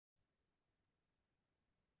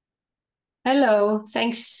Hello,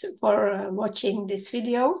 thanks for watching this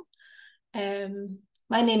video.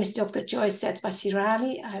 My name is Dr. Joyce Z.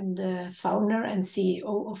 Wazirali. I'm the founder and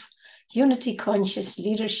CEO of Unity Conscious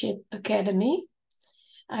Leadership Academy.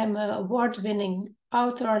 I'm an award-winning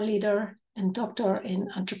author, leader, and doctor in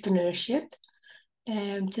entrepreneurship.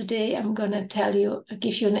 And today I'm going to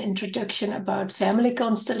give you an introduction about family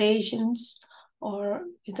constellations, or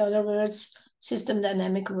in other words, system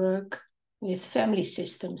dynamic work with family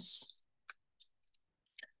systems.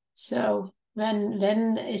 So when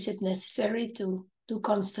is it necessary to do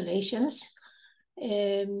constellations?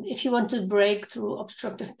 If you want to break through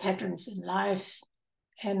obstructive patterns in life,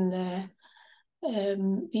 and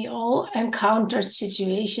we all encounter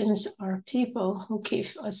situations or people who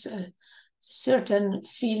give us a certain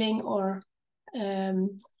feeling or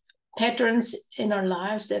patterns in our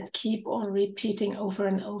lives that keep on repeating over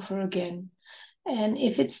and over again. And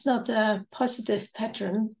if it's not a positive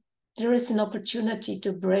pattern, there is an opportunity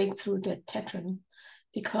to break through that pattern,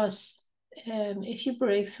 because if you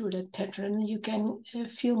break through that pattern, you can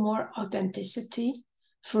feel more authenticity,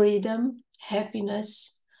 freedom,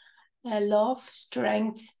 happiness, love,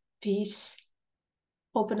 strength, peace,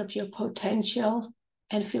 open up your potential,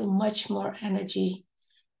 and feel much more energy.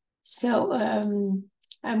 So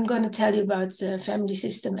I'm going to tell you about the family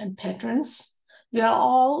system and patterns. We are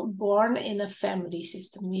all born in a family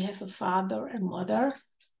system. We have a father and mother,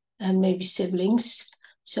 and maybe siblings.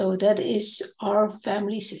 So that is our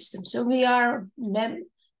family system. So we are a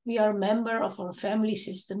member of our family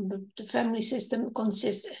system, but the family system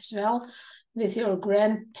consists as well with your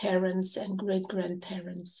grandparents and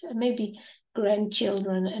great-grandparents, and maybe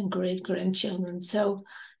grandchildren and great-grandchildren. So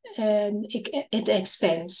it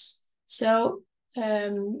expands. So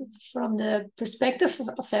from the perspective of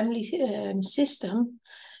a family system,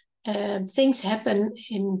 things happen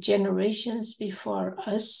in generations before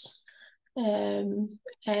us, and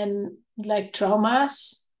like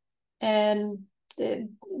traumas, and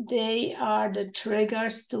they are the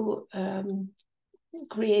triggers to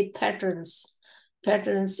create patterns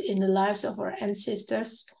in the lives of our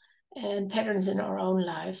ancestors and patterns in our own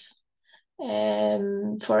life.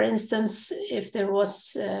 For instance, if there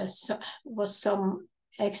was some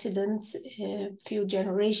accident a few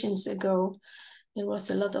generations ago, there was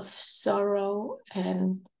a lot of sorrow,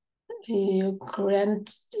 and your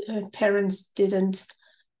grandparents didn't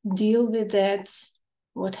deal with that.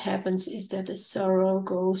 What happens is that the sorrow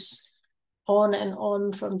goes on and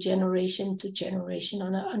on from generation to generation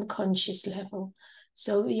on an unconscious level.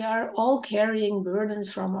 So we are all carrying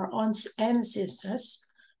burdens from our ancestors,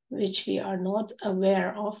 which we are not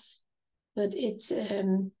aware of, but it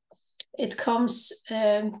comes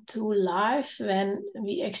to life when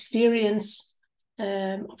we experience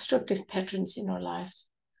obstructive patterns in our life.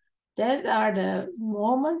 That are the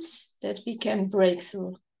moments that we can break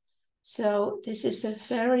through. So this is a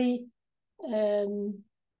very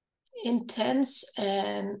intense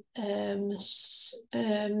and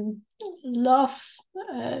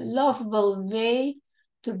lovable way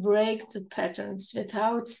to break the patterns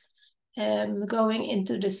without going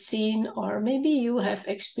into the scene, or maybe you have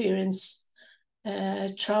experienced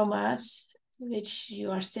traumas which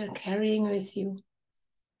you are still carrying with you.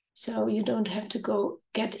 So you don't have to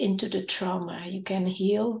get into the trauma. You can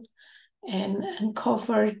heal and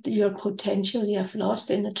uncover your potential you have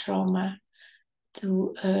lost in the trauma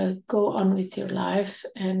to go on with your life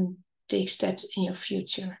and take steps in your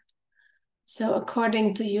future. So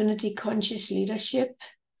according to Unity Conscious Leadership,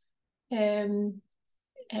 I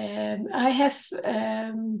have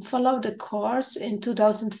followed the course in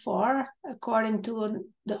 2004 according to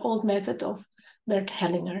the old method of Bert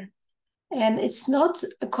Hellinger. And it's not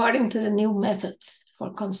according to the new method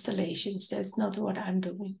for constellations. That's not what I'm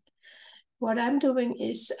doing. What I'm doing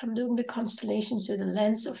is I'm doing the constellations with a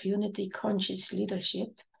lens of Unity Conscious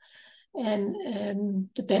Leadership. And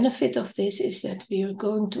the benefit of this is that we are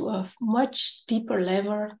going to a much deeper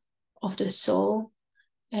level of the soul.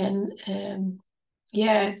 And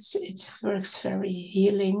it works very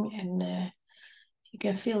healing, and you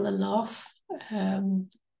can feel the love and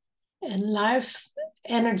life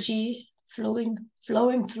energy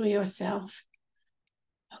flowing through yourself.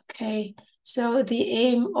 Okay, so the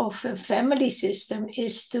aim of a family system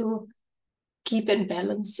is to keep in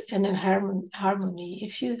balance and in harmony.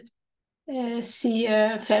 If you see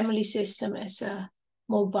a family system as a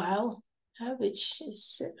mobile, which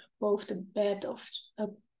is above the bed of a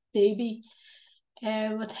baby,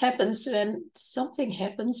 what happens when something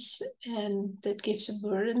happens and that gives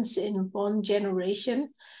burdens in one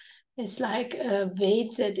generation? It's like a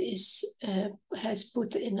weight that has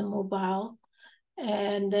put in a mobile,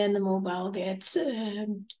 and then the mobile gets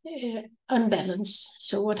unbalanced.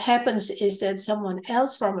 So what happens is that someone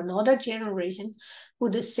else from another generation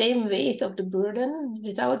with the same weight of the burden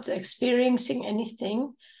without experiencing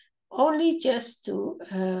anything, only just to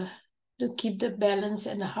keep the balance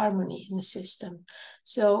and the harmony in the system.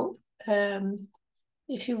 So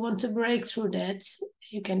if you want to break through that,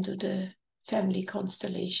 you can do the family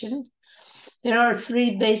constellation. There are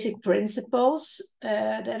 3 basic principles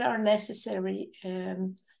that are necessary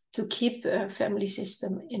to keep a family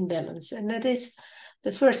system in balance. And that is,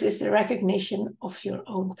 the first is the recognition of your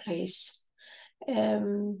own place.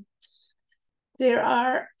 There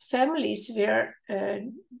are families where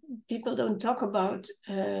people don't talk about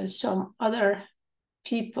some other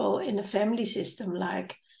people in a family system,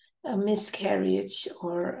 like a miscarriage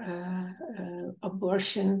or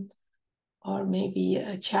abortion, or maybe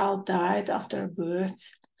a child died after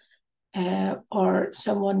birth, or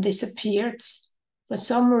someone disappeared. For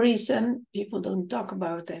some reason, people don't talk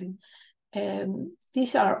about them.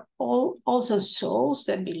 These are all also souls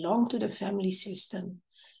that belong to the family system.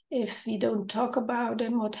 If we don't talk about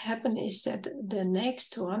them, what happens is that the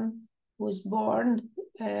next one who's born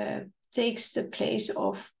takes the place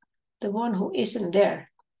of the one who isn't there,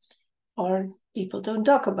 or people don't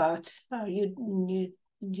talk about.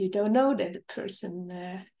 You don't know that the person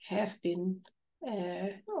have been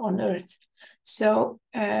on Earth. So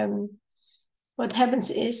what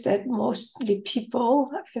happens is that mostly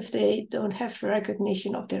people, if they don't have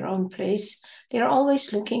recognition of their own place, they're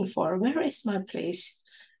always looking for, where is my place?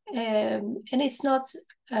 And it's not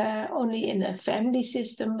only in a family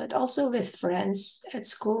system, but also with friends, at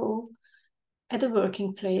school, at a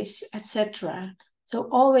working place, etc. So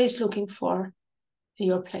always looking for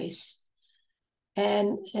your place.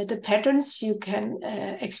 And the patterns you can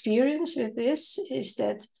experience with this is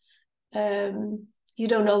that you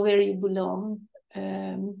don't know where you belong,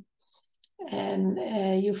 and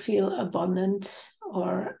you feel abandoned,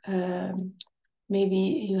 or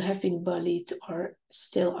maybe you have been bullied or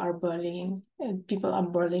still are bullying, and people are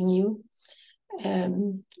bullying you.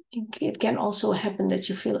 It can also happen that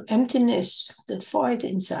you feel emptiness, the void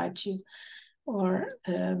inside you, or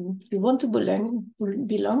you want to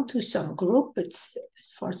belong to some group, but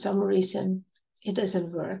for some reason it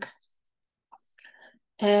doesn't work.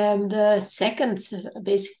 And the second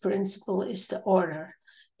basic principle is the order.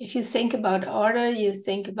 If you think about order, you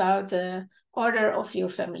think about the order of your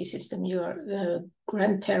family system, your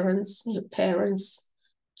grandparents, your parents,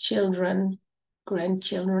 children,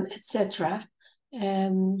 grandchildren, etc.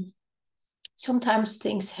 Sometimes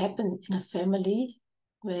things happen in a family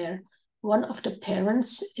where one of the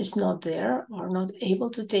parents is not there or not able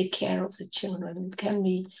to take care of the children. It can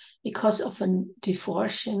be because of a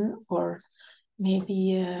divorce, or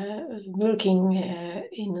maybe working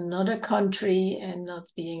in another country and not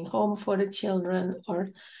being home for the children,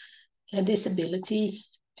 or a disability,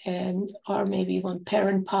 or maybe one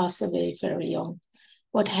parent passed away very young.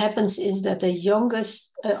 What happens is that the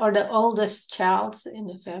youngest or the oldest child in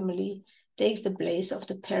the family takes the place of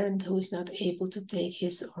the parent who is not able to take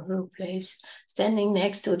his or her place, standing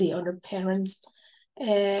next to the other parent.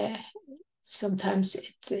 Sometimes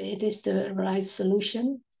it is the right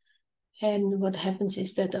solution. And what happens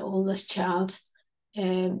is that the oldest child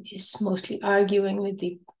is mostly arguing with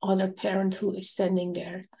the other parent who is standing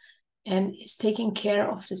there and is taking care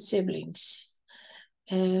of the siblings.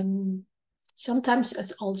 Sometimes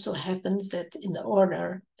it also happens that in the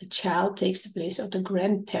order, a child takes the place of the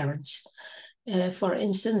grandparents. For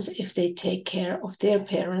instance, if they take care of their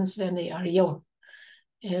parents when they are young.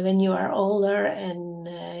 When you are older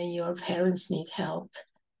and your parents need help,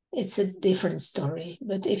 it's a different story.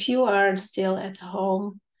 But if you are still at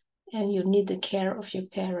home and you need the care of your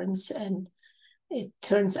parents and it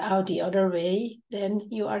turns out the other way, then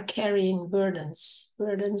you are carrying burdens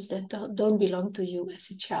that don't belong to you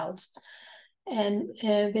as a child. And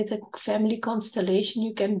with a family constellation,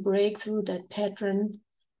 you can break through that pattern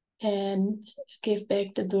and give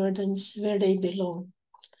back the burdens where they belong.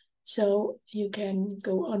 So you can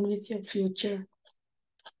go on with your future.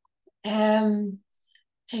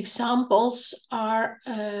 Examples are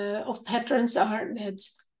of patterns are that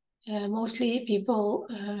mostly people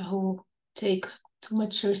who take too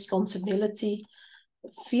much responsibility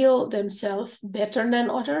feel themselves better than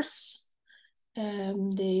others.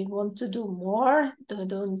 They want to do more. They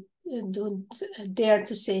don't dare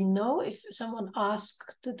to say no if someone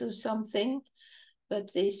asks to do something,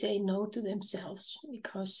 but they say no to themselves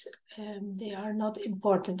because they are not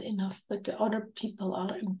important enough, but the other people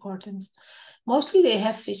are important. Mostly they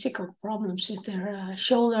have physical problems with their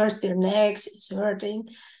shoulders, their necks is hurting.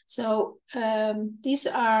 So these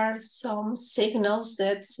are some signals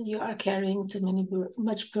that you are carrying too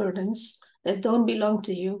much burdens that don't belong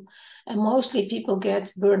to you. And mostly people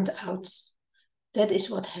get burned out. That is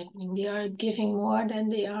what's happening. They are giving more than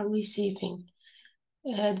they are receiving.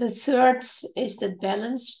 The third is the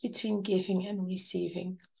balance between giving and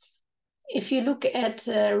receiving. If you look at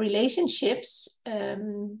relationships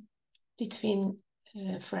between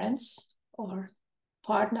friends or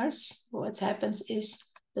partners, what happens is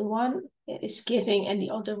the one is giving and the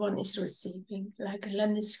other one is receiving, like a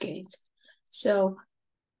landscape. So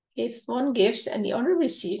if one gives and the other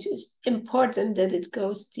receives, it's important that it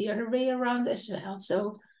goes the other way around as well.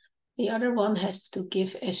 So the other one has to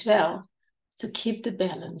give as well to keep the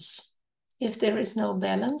balance. If there is no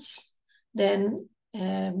balance, then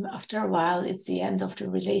after a while, it's the end of the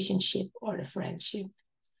relationship or the friendship.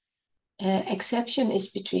 Exception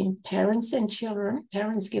is between parents and children.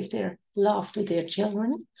 Parents give their love to their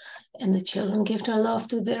children, and the children give their love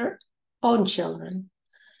to their own children.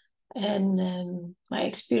 And my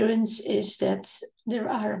experience is that there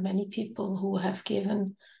are many people who have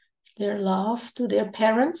given their love to their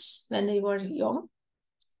parents when they were young.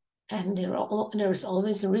 And there's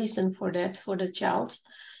always a reason for that for the child.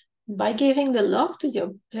 By giving the love to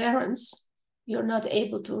your parents, you're not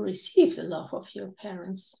able to receive the love of your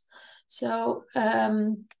parents. So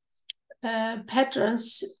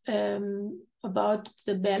patterns about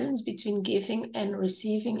the balance between giving and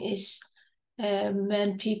receiving is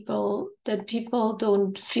when people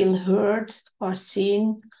don't feel heard or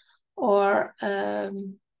seen or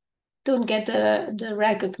don't get the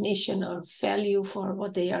recognition or value for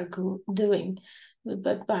what they are doing.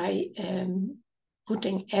 But by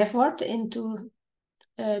putting effort into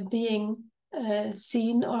being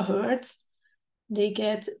seen or heard, they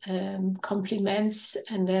get compliments,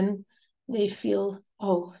 and then they feel,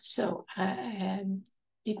 oh, so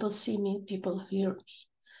people see me, people hear me.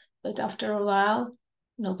 But after a while,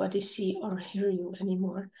 nobody see or hear you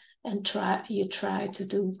anymore, and you try to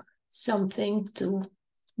do something to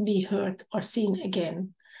be heard or seen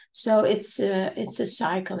again. So it's a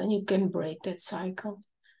cycle, and you can break that cycle.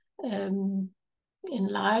 In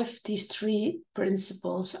life, these three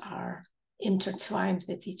principles are intertwined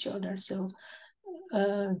with each other. So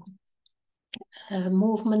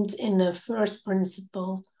movement in the first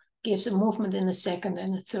principle gives a movement in the second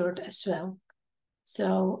and the third as well.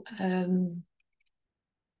 So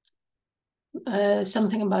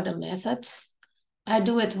something about a method. I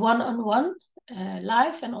do it one-on-one,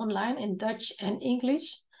 live and online in Dutch and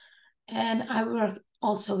English. And I work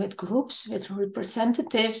also with groups, with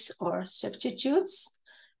representatives or substitutes.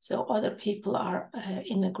 So other people are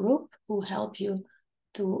in a group who help you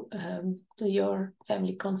to do your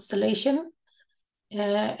family constellation.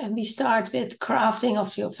 And we start with crafting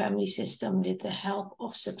of your family system with the help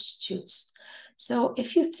of substitutes. So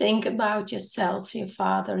if you think about yourself, your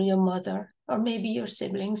father, your mother, or maybe your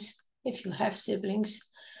siblings, if you have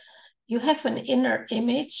siblings, you have an inner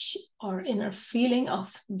image or inner feeling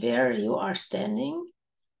of where you are standing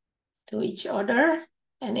to each other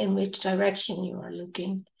and in which direction you are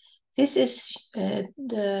looking. This is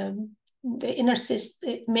the inner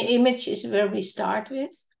image is where we start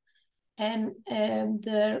with. And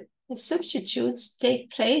the substitutes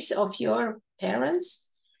take place of your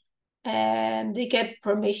parents, and they get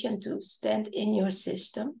permission to stand in your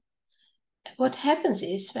system. What happens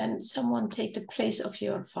is when someone takes the place of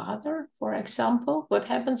your father, for example, what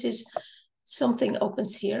happens is something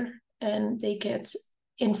opens here and they get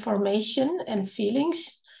information and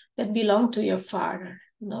feelings that belong to your father,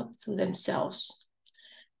 not to themselves.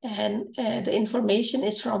 And the information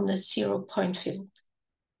is from the 0 point field.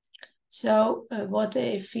 So what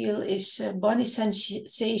they feel is body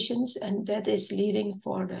sensations, and that is leading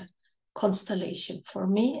for the constellation for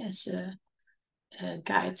me as a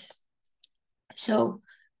guide. So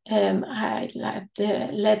I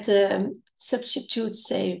let the substitutes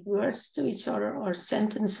say words to each other or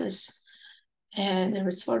sentences, and there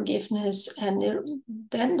is forgiveness, and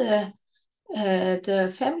then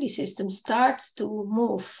the family system starts to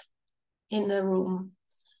move in the room.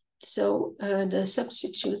 So the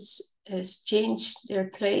substitutes has changed their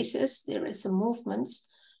places. There is a movement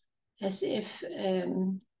as if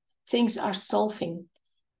things are solving,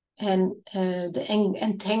 and the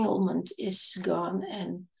entanglement is gone,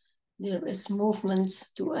 and there is movement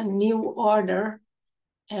to a new order.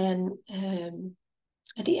 And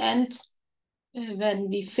at the end, when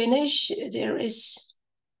we finish, there is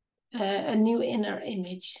a new inner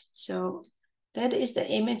image. So that is the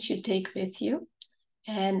image you take with you.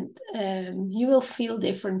 And you will feel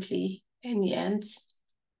differently in the end.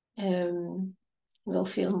 You will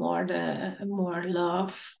feel more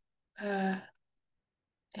love,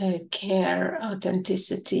 care,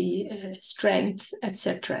 authenticity, strength,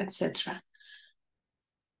 etc., etc.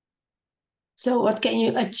 So what can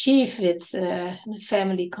you achieve with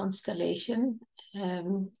family constellation?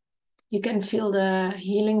 You can feel the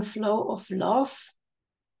healing flow of love,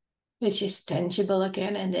 which is tangible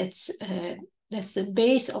again, and that's the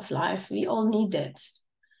base of life. We all need that.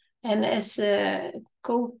 And as a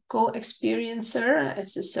co-experiencer,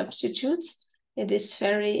 as a substitute, it is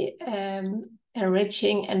very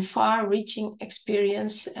enriching and far-reaching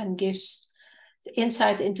experience and gives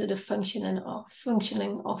insight into the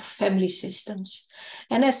functioning of family systems.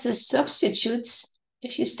 And as a substitute,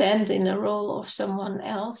 if you stand in the role of someone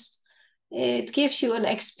else, it gives you an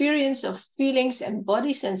experience of feelings and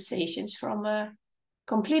body sensations from a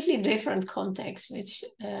completely different context, which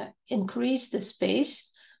increase the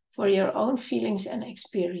space for your own feelings and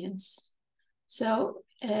experience. So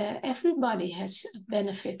everybody has a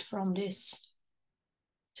benefit from this.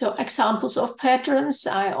 So examples of patterns,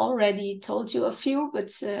 I already told you a few,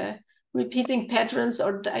 but repeating patterns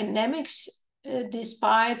or dynamics,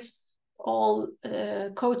 despite all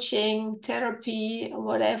coaching, therapy,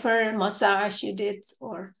 whatever, massage you did,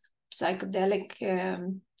 or psychedelic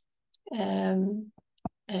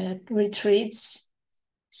retreats,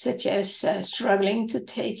 such as struggling to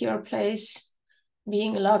take your place,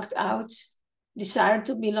 being locked out, desire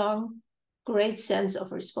to belong, great sense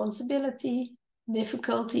of responsibility,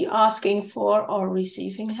 difficulty asking for or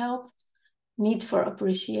receiving help, need for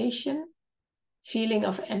appreciation, feeling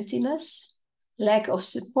of emptiness, lack of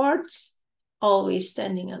support, always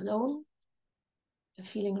standing alone,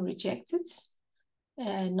 feeling rejected,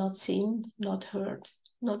 not seen, not heard,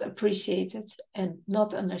 not appreciated, and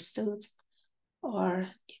not understood, or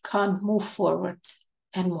you can't move forward,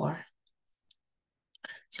 and more.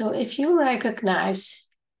 So if you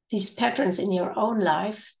recognize these patterns in your own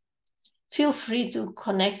life, feel free to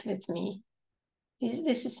connect with me.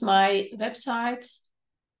 This is my website,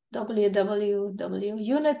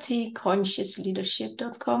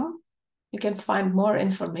 www.unityconsciousleadership.com. You can find more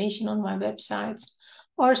information on my website,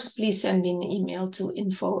 or please send me an email to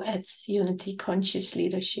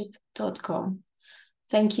info@unityconsciousleadership.com.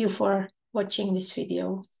 Thank you for watching this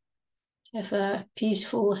video. Have a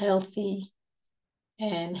peaceful, healthy,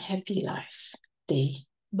 and happy life day.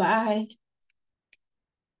 Bye.